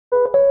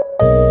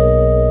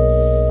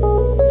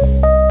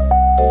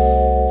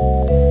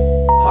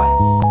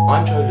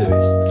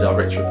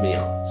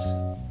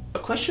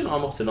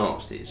I'm often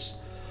asked is,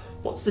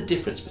 what's the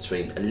difference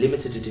between a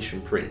limited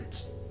edition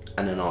print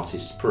and an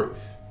artist's proof?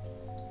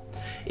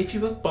 If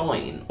you were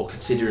buying or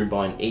considering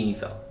buying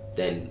either,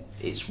 then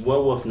it's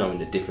well worth knowing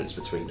the difference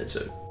between the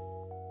two.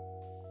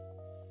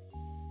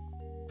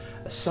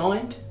 A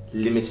signed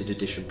limited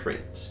edition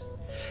print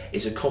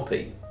is a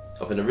copy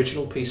of an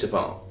original piece of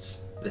art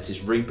that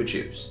is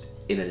reproduced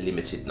in a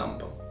limited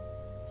number.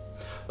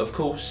 Of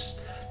course,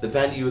 the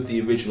value of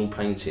the original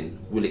painting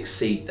will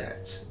exceed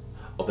that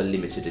of a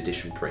limited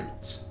edition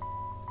print.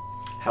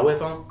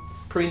 However,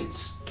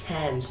 prints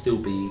can still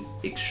be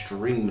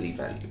extremely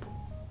valuable.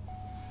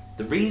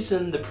 The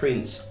reason the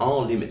prints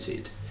are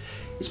limited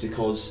is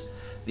because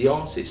the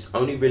artist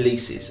only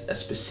releases a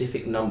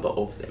specific number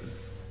of them.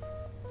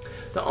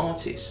 The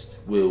artist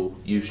will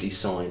usually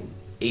sign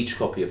each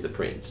copy of the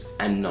print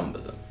and number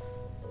them.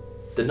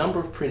 The number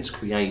of prints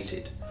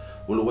created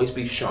will always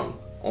be shown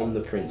on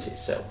the print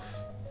itself.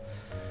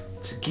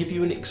 To give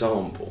you an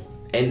example,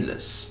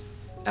 Endless,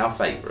 our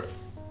favourite,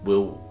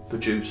 will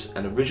produce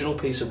an original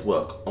piece of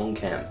work on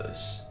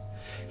canvas.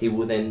 He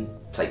will then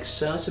take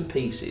certain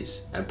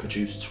pieces and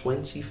produce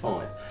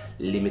 25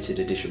 limited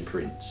edition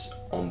prints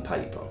on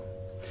paper.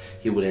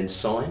 He will then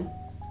sign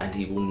and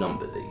he will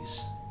number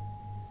these.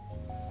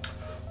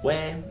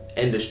 Where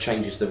Endless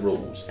changes the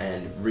rules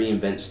and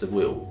reinvents the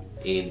wheel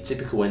in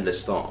typical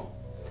Endless style,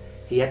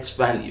 he adds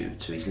value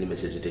to his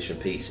limited edition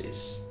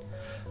pieces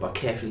by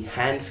carefully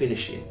hand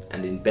finishing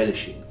and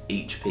embellishing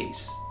each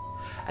piece,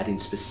 adding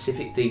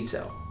specific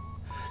detail,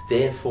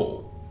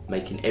 therefore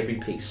making every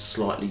piece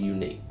slightly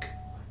unique,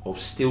 while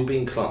still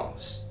being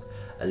classed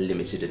a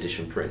limited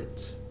edition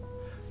print.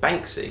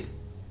 Banksy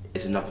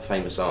is another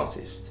famous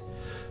artist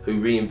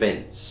who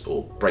reinvents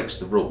or breaks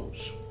the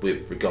rules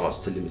with regards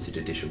to limited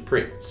edition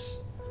prints.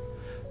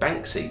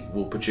 Banksy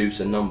will produce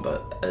a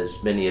number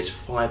as many as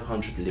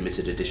 500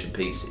 limited edition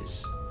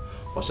pieces,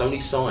 whilst only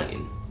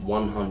signing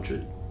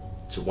 100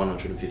 to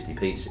 150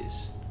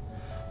 pieces.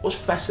 What's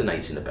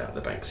fascinating about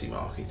the Banksy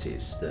market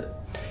is that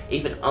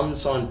even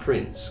unsigned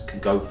prints can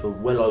go for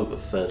well over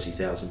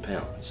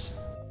 £30,000.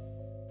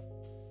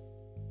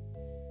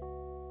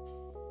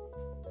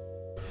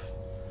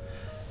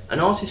 An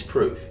artist's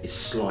proof is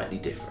slightly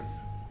different.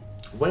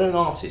 When an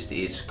artist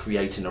is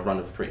creating a run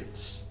of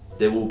prints,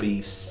 there will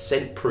be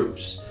sent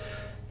proofs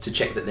to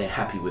check that they're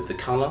happy with the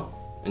colour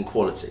and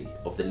quality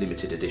of the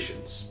limited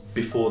editions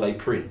before they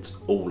print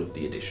all of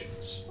the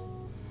editions.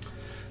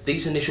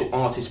 These initial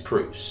artist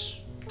proofs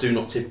do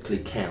not typically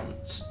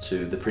count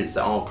to the prints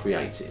that are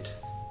created.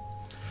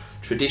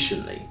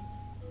 Traditionally,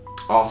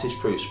 artist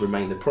proofs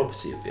remain the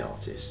property of the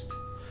artist,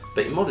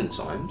 but in modern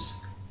times,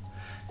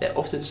 they're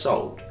often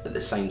sold at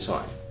the same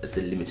time as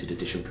the limited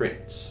edition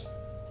prints.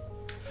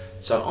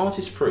 So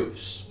artist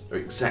proofs are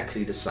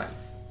exactly the same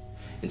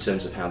in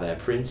terms of how they are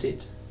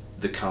printed,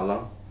 the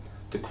colour,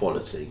 the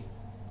quality,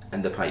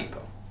 and the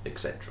paper,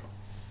 etc.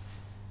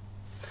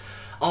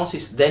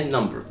 Artists then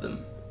number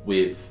them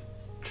with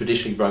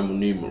traditionally Roman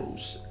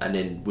numerals and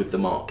then with the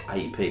mark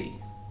AP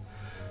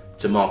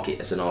to mark it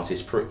as an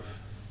artist proof.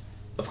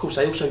 Of course,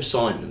 they also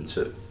sign them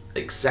to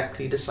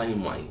exactly the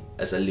same way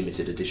as a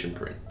limited edition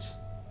print.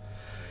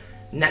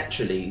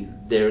 Naturally,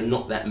 there are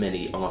not that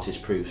many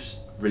artist proofs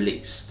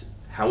released.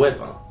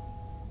 However,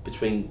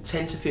 between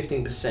 10 to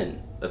 15%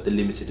 of the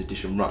limited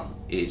edition run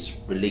is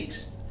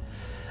released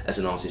as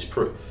an artist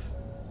proof,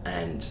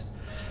 and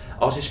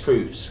artist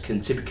proofs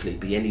can typically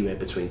be anywhere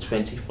between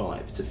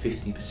 25 to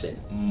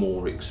 50%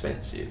 more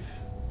expensive.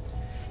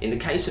 In the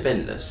case of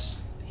Endless,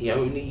 he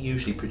only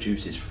usually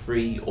produces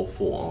 3 or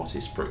 4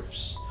 artist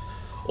proofs,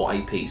 or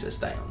APs as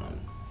they are known.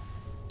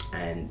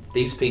 And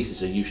these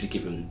pieces are usually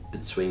given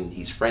between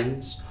his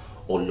friends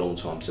or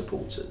long-time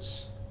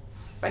supporters.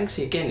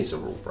 Banksy again is a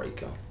rule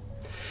breaker,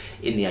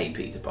 in the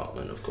AP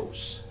department of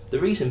course. The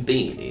reason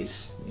being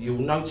is, you'll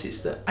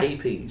notice that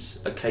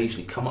APs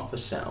occasionally come up for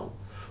sale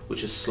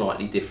which are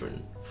slightly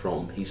different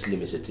from his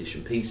limited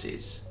edition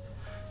pieces.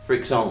 For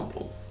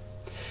example,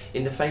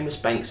 in the famous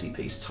Banksy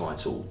piece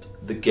titled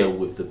The Girl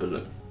with the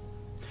Balloon,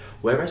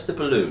 whereas the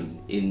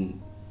balloon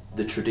in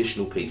the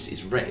traditional piece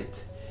is red,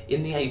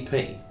 in the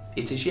AP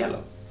it is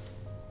yellow.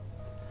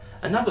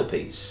 Another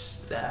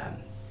piece, the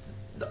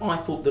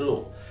Eiffel the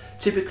Law,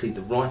 typically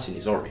the writing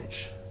is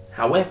orange.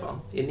 However,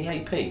 in the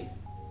AP,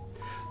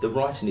 the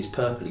writing is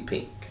purpley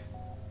pink.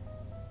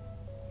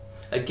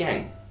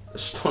 Again,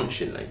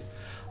 astonishingly,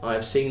 I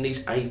have seen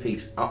these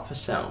APs up for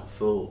sale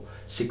for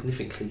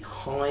significantly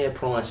higher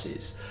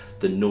prices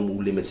than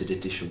normal limited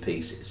edition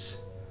pieces.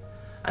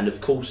 And of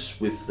course,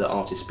 with the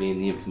artist being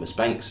the infamous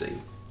Banksy,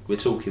 we're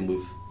talking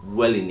with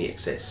well in the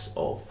excess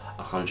of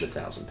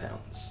 £100,000.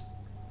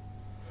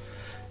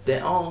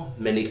 There are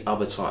many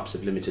other types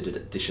of limited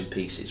edition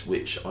pieces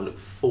which I look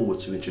forward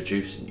to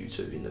introducing you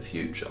to in the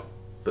future.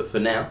 But for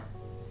now,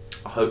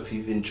 I hope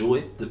you've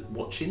enjoyed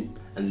watching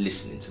and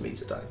listening to me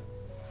today.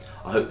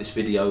 I hope this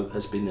video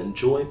has been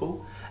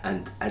enjoyable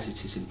and as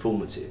it is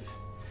informative.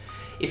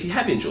 If you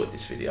have enjoyed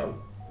this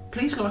video,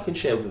 please like and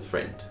share with a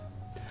friend,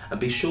 and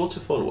be sure to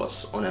follow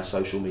us on our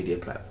social media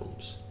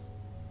platforms.